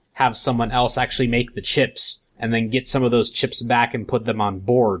them, have someone else actually make the chips, and then get some of those chips back and put them on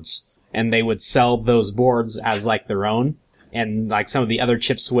boards. And they would sell those boards as, like, their own. And, like, some of the other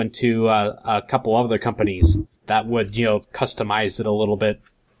chips went to, a couple other companies that would, customize it a little bit.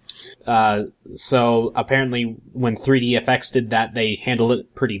 So apparently when 3DFX did that, they handled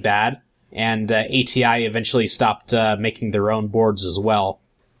it pretty bad, and ATI eventually stopped making their own boards as well.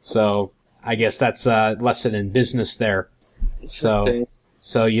 So I guess that's a lesson in business there. So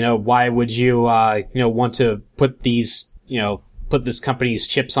why would you want to put these put this company's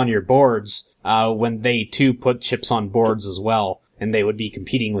chips on your boards when they too put chips on boards as well, and they would be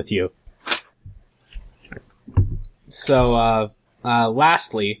competing with you? So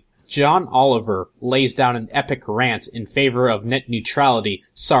lastly, John Oliver lays down an epic rant in favor of net neutrality,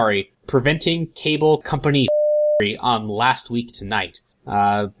 preventing cable company on Last Week Tonight.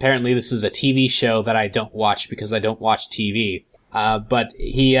 Apparently this is a TV show that I don't watch because I don't watch TV. But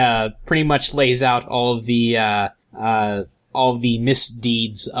he pretty much lays out all of the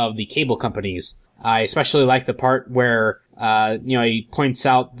misdeeds of the cable companies. I especially like the part where he points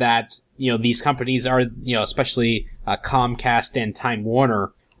out that these companies are especially Comcast and Time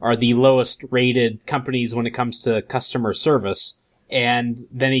Warner are the lowest rated companies when it comes to customer service. And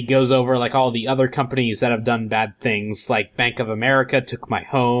then he goes over like all the other companies that have done bad things, like Bank of America took my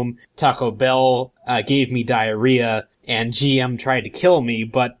home, Taco Bell gave me diarrhea, and GM tried to kill me,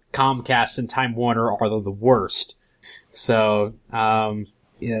 but Comcast and Time Warner are the worst. So,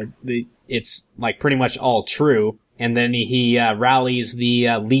 it's like pretty much all true. And then he rallies the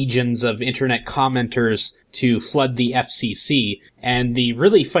legions of internet commenters to flood the FCC. And the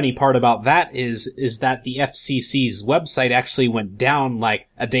really funny part about that is that the FCC's website actually went down like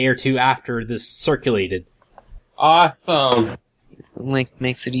a day or two after this circulated. Awesome. The link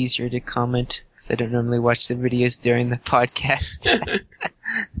makes it easier to comment, because I don't normally watch the videos during the podcast.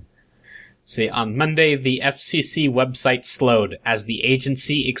 See, on Monday, the FCC website slowed as the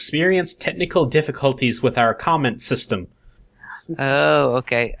agency experienced technical difficulties with our comment system. Oh,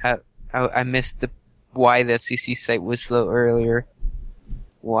 okay. I missed why the FCC site was slow earlier.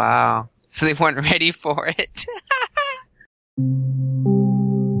 Wow. So they weren't ready for it.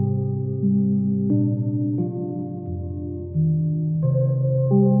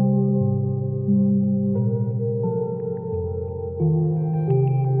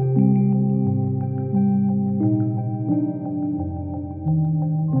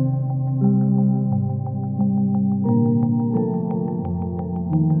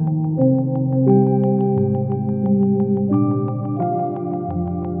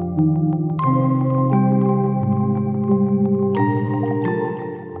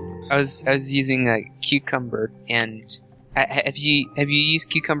 I was using Cucumber, and have you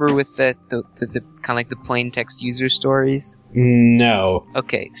used Cucumber with the kind of like the plain text user stories? No.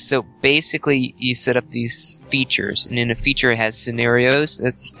 Okay, so basically you set up these features, and in a feature it has scenarios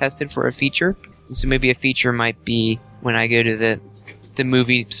that's tested for a feature. So maybe a feature might be when I go to the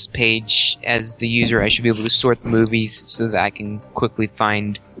movies page as the user, I should be able to sort the movies so that I can quickly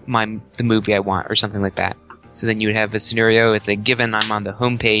find the movie I want or something like that. So then you would have a scenario. It's like, given I'm on the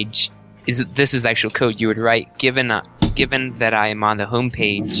home page, this is the actual code you would write. Given that I am on the home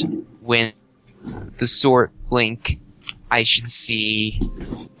page, when the sort link, I should see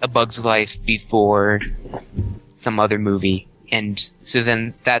A Bug's Life before some other movie. And so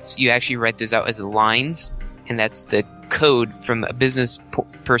then you actually write those out as lines, and that's the code from a business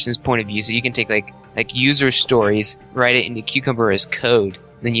person's point of view. So you can take like user stories, write it into Cucumber as code.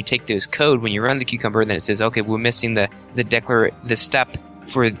 Then you take those code when you run the Cucumber, and then it says, okay, we're missing the step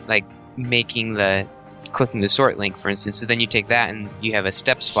for like clicking the sort link, for instance. So then you take that and you have a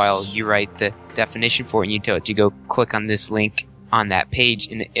steps file. You write the definition for it, and you tell it to go click on this link on that page,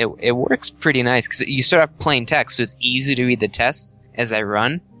 and it works pretty nice because you start off plain text, so it's easy to read the tests as I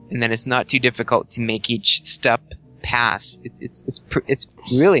run, and then it's not too difficult to make each step pass. It's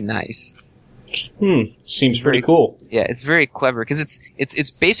really nice. Seems pretty cool. Yeah, it's very clever because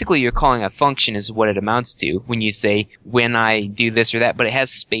it's basically you're calling a function is what it amounts to when you say when I do this or that, but it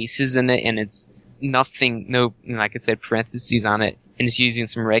has spaces in it, and it's like I said, parentheses on it, and it's using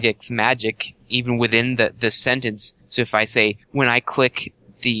some regex magic even within the sentence. So if I say when I click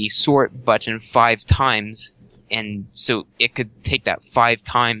the sort button 5 times, and so it could take that 5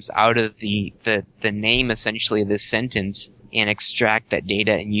 times out of the name essentially of this sentence and extract that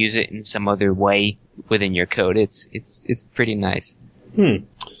data and use it in some other way within your code. It's pretty nice.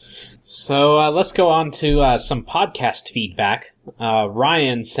 So let's go on to some podcast feedback.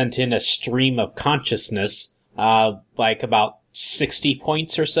 Ryan sent in a stream of consciousness, like about 60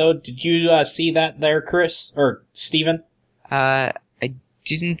 points or so. Did you see that there, Chris? Or Steven? I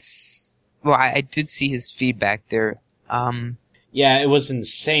didn't... Well, I did see his feedback there. Yeah, it was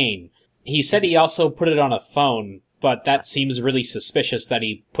insane. He said he also put it on a phone, but that seems really suspicious that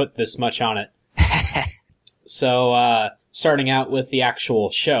he put this much on it. So, starting out with the actual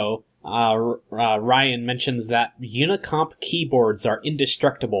show, Ryan mentions that Unicomp keyboards are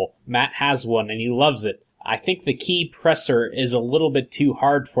indestructible. Matt has one and he loves it. I think the key presser is a little bit too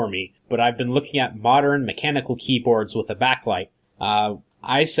hard for me, but I've been looking at modern mechanical keyboards with a backlight.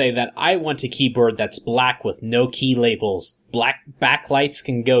 I say that I want a keyboard that's black with no key labels. Black backlights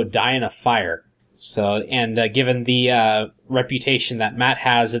can go die in a fire. So, and given the reputation that Matt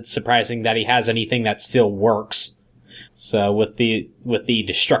has, it's surprising that he has anything that still works. So, with the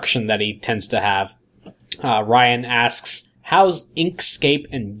destruction that he tends to have, Ryan asks, "How's Inkscape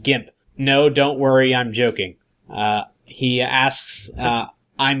and GIMP?" No, don't worry, I'm joking. He asks,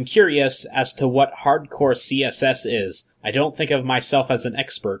 "I'm curious as to what hardcore CSS is. I don't think of myself as an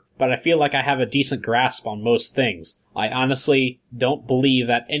expert, but I feel like I have a decent grasp on most things. I honestly don't believe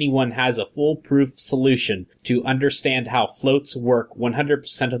that anyone has a foolproof solution to understand how floats work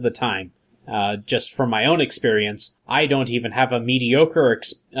 100% of the time. Just from my own experience, I don't even have a mediocre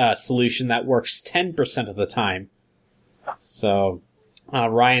solution that works 10% of the time." So,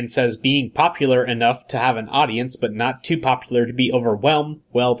 Ryan says, "Being popular enough to have an audience, but not too popular to be overwhelmed,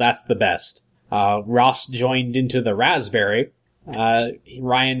 well, that's the best." Ross joined into the Raspberry.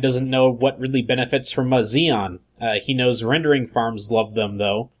 Ryan doesn't know what really benefits from a Xeon. He knows rendering farms love them,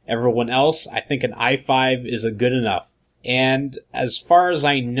 though. Everyone else, I think an i5 is a good enough. And as far as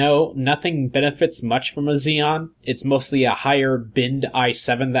I know, nothing benefits much from a Xeon. It's mostly a higher binned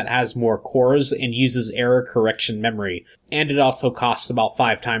i7 that has more cores and uses error correction memory. And it also costs about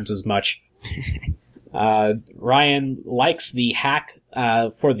 5 times as much. Ryan likes the hack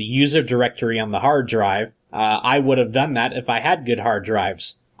for the user directory on the hard drive. I would have done that if I had good hard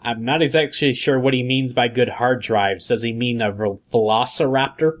drives. I'm not exactly sure what he means by good hard drives. Does he mean a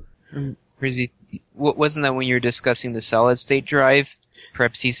Velociraptor? Or is he... Wasn't that when you were discussing the solid-state drive?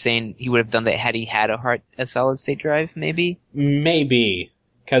 Perhaps he's saying he would have done that had he had a solid-state drive, maybe? Maybe.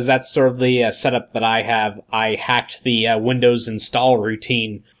 Because that's sort of the setup that I have. I hacked the Windows install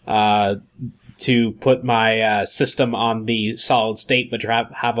routine to put my system on the solid state, but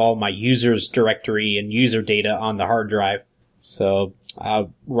have all my users directory and user data on the hard drive. So,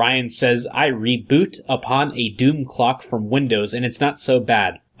 Ryan says, "I reboot upon a doom clock from Windows, and it's not so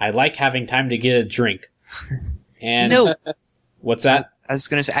bad. I like having time to get a drink." And no. What's that? I was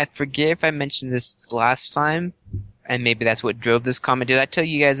gonna say, I forget if I mentioned this last time, and maybe that's what drove this comment. Did I tell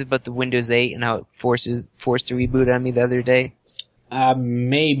you guys about the Windows 8 and how it forced to reboot on me the other day?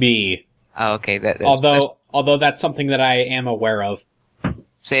 Maybe. Oh, okay. Although that's something that I am aware of.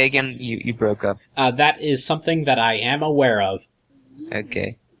 Say again, you broke up. That is something that I am aware of.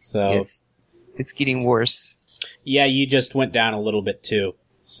 Okay. So yes, it's getting worse. Yeah, you just went down a little bit too.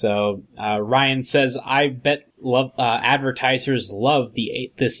 So Ryan says, "I bet advertisers love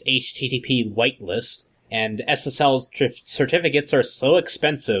this HTTP whitelist, and SSL certificates are so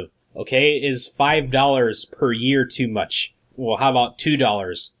expensive. Okay, is $5 per year too much? Well, how about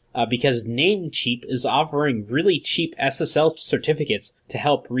 $2? Because Namecheap is offering really cheap SSL certificates to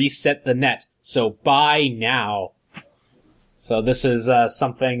help reset the net. So buy now." So this is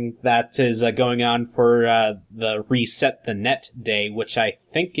something that is going on for the Reset the Net Day, which I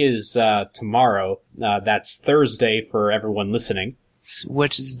think is tomorrow. That's Thursday for everyone listening. So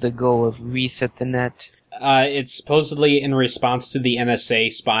what is the goal of Reset the Net? It's supposedly in response to the NSA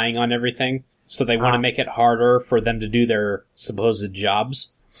spying on everything, so they want to make it harder for them to do their supposed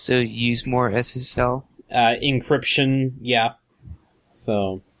jobs. So use more SSL? Encryption, yeah.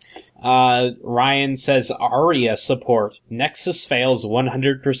 So... Ryan says ARIA support. Nexus fails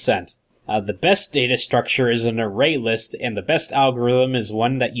 100%. The best data structure is an array list, and the best algorithm is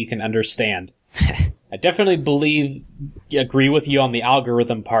one that you can understand. I definitely agree with you on the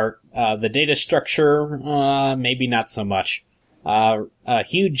algorithm part. The data structure, maybe not so much. A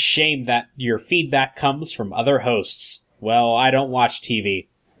huge shame that your feedback comes from other hosts. Well, I don't watch TV.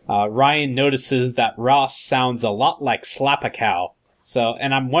 Ryan notices that Ross sounds a lot like Slap-a-Cow. So,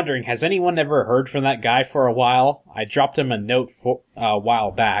 and I'm wondering, has anyone ever heard from that guy for a while? I dropped him a note a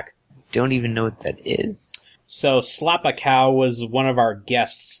while back. Don't even know what that is. So, Slap-a-Cow was one of our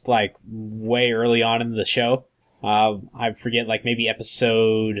guests, like, way early on in the show. I forget, like, maybe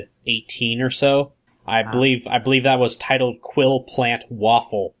episode 18 or so. I believe that was titled Quill Plant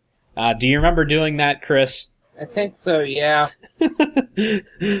Waffle. Do you remember doing that, Chris? I think so, yeah.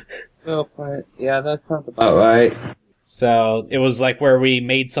 Well, yeah, that sounds about right. So, it was like where we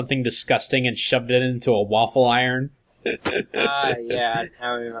made something disgusting and shoved it into a waffle iron. Yeah, I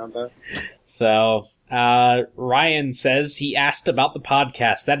remember. So, Ryan says he asked about the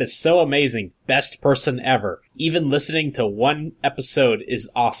podcast. That is so amazing. Best person ever. Even listening to one episode is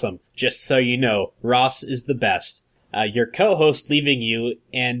awesome. Just so you know, Ross is the best. Your co-host leaving you,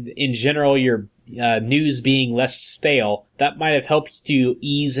 and in general your news being less stale, that might have helped you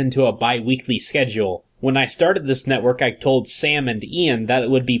ease into a bi-weekly schedule. When I started this network, I told Sam and Ian that it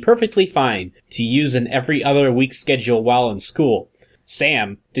would be perfectly fine to use an every other week schedule while in school.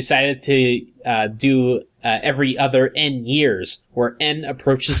 Sam decided to do every other N years, where N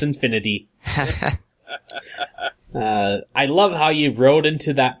approaches infinity. I love how you wrote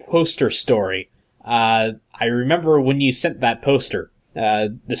into that poster story. I remember when you sent that poster,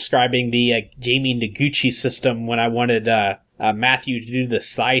 describing the Jamie Noguchi system when I wanted Matthew to do the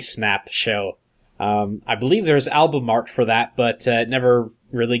SciSnap show. I believe there's album art for that, but it never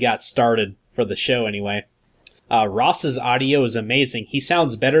really got started for the show anyway. Ross's audio is amazing. He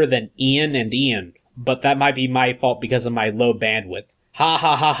sounds better than Ian, but that might be my fault because of my low bandwidth. Ha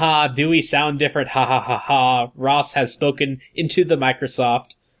ha ha ha, do we sound different? Ha ha ha ha. Ross has spoken into the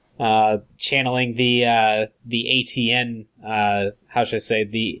Microsoft, channeling the ATN, how should I say,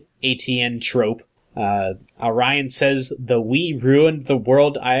 the ATN trope. Orion says, the Wii ruined the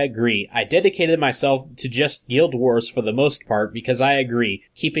world. I agree. I dedicated myself to just Guild Wars for the most part because I agree.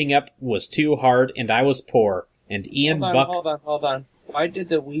 Keeping up was too hard and I was poor. And Ian Buck... Hold on. Why did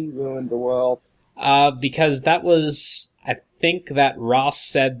the Wii ruin the world? Because that was... I think that Ross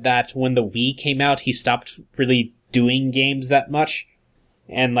said that when the Wii came out, he stopped really doing games that much.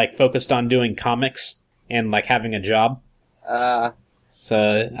 And, like, focused on doing comics and, like, having a job.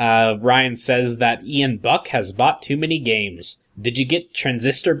 So, Ryan says that Ian Buck has bought too many games. Did you get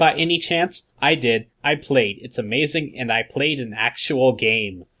Transistor by any chance? I did. I played. It's amazing, and I played an actual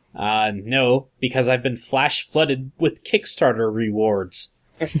game. No, because I've been flash flooded with Kickstarter rewards.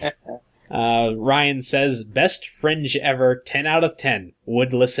 Ryan says, best Fringe ever, 10 out of 10.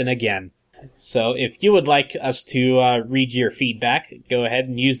 Would listen again. So if you would like us to read your feedback, go ahead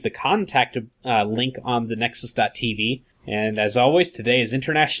and use the contact link on the Nexus.tv. And as always, today is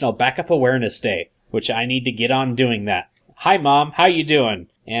International Backup Awareness Day, which I need to get on doing that. Hi, Mom. How you doing?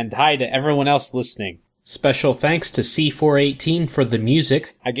 And hi to everyone else listening. Special thanks to C418 for the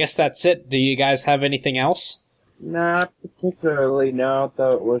music. I guess that's it. Do you guys have anything else? Not particularly, no,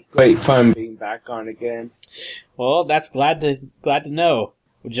 though it was great fun being back on again. Well, that's glad to know.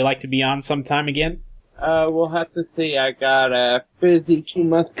 Would you like to be on sometime again? We'll have to see. I got a busy 2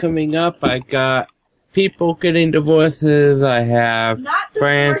 months coming up. I got people getting divorces. I have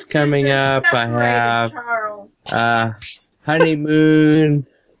friends coming up. I have honeymoon.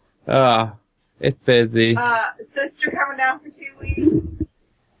 Oh, it's busy. Sister coming down for 2 weeks.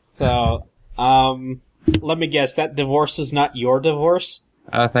 So, let me guess, that divorce is not your divorce?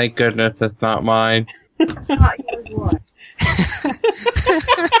 Oh, thank goodness it's not mine. Not yours what?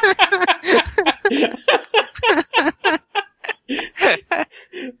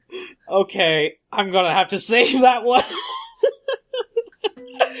 Okay, I'm gonna have to save that one.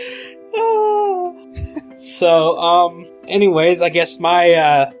 So, anyways, I guess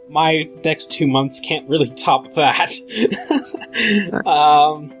my next 2 months can't really top that.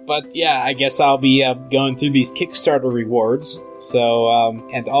 But yeah, I guess I'll be going through these Kickstarter rewards. So,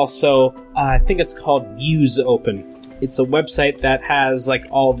 and also, I think it's called Views Open. It's a website that has, like,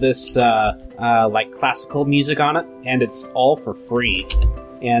 all this, like, classical music on it, and it's all for free.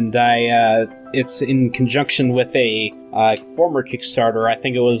 And it's in conjunction with a former Kickstarter. I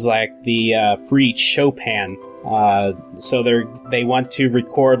think it was like the free Chopin. So they want to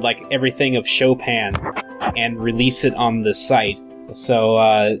record like everything of Chopin and release it on the site. So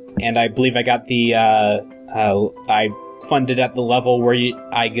and I believe I got the I funded at the level where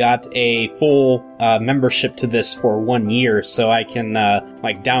I got a full membership to this for 1 year, so I can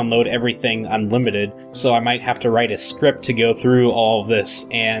like download everything unlimited. So I might have to write a script to go through all of this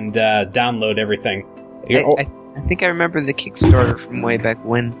and download everything. I think I remember the Kickstarter from way back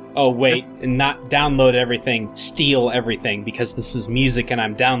when. Oh wait, and not download everything, steal everything, because this is music and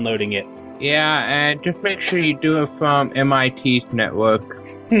I'm downloading it. Yeah, and just make sure you do it from MIT's network.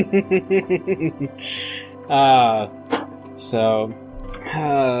 So,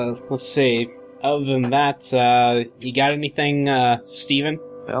 let's see. Other than that, you got anything, Steven?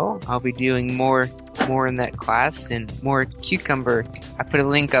 Well, I'll be doing more in that class and more Cucumber. I put a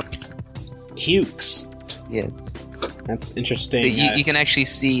link up. Cukes. Yes. That's interesting. You can actually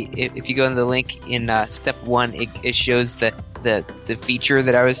see if you go to the link in step 1, it shows the feature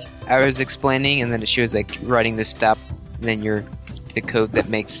that I was explaining, and then it shows like writing the step, and then the code that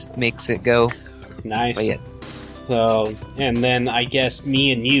makes it go. Nice. But yes. So, and then I guess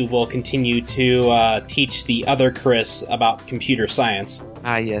me and you will continue to teach the other Chris about computer science.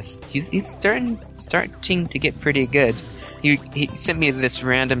 Yes. He's starting to get pretty good. He sent me this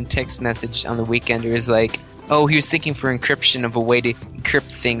random text message on the weekend. It was like, oh, he was thinking for encryption of a way to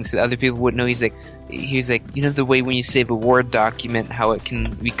encrypt things that other people wouldn't know. He was like, you know the way when you save a Word document, how it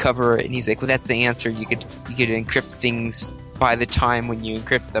can recover it? And he's like, well, that's the answer. You could encrypt things by the time when you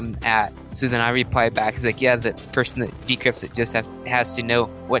encrypt them at. So then I replied back, he's like, yeah, the person that decrypts it just has to know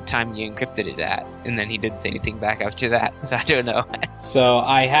what time you encrypted it at. And then he didn't say anything back after that, so I don't know. So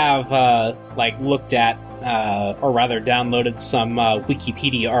I have, looked at, or rather downloaded some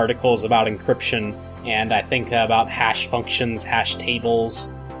Wikipedia articles about encryption, and I think about hash functions, hash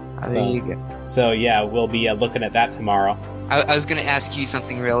tables. There you go. So yeah, we'll be looking at that tomorrow. I was going to ask you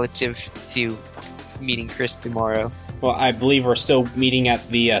something relative to meeting Chris tomorrow. Well, I believe we're still meeting at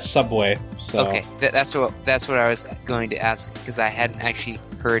the subway. So. Okay, that's what I was going to ask, because I hadn't actually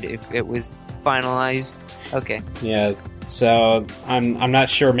heard if it was finalized. Okay. Yeah. So I'm not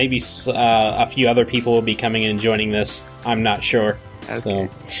sure. Maybe a few other people will be coming and joining this. I'm not sure. Okay.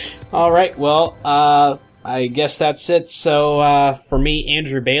 So, all right. Well, I guess that's it. So for me,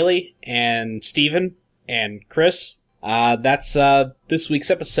 Andrew Bailey and Steven and Chris, that's this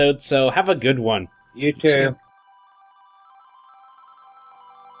week's episode. So have a good one. You too.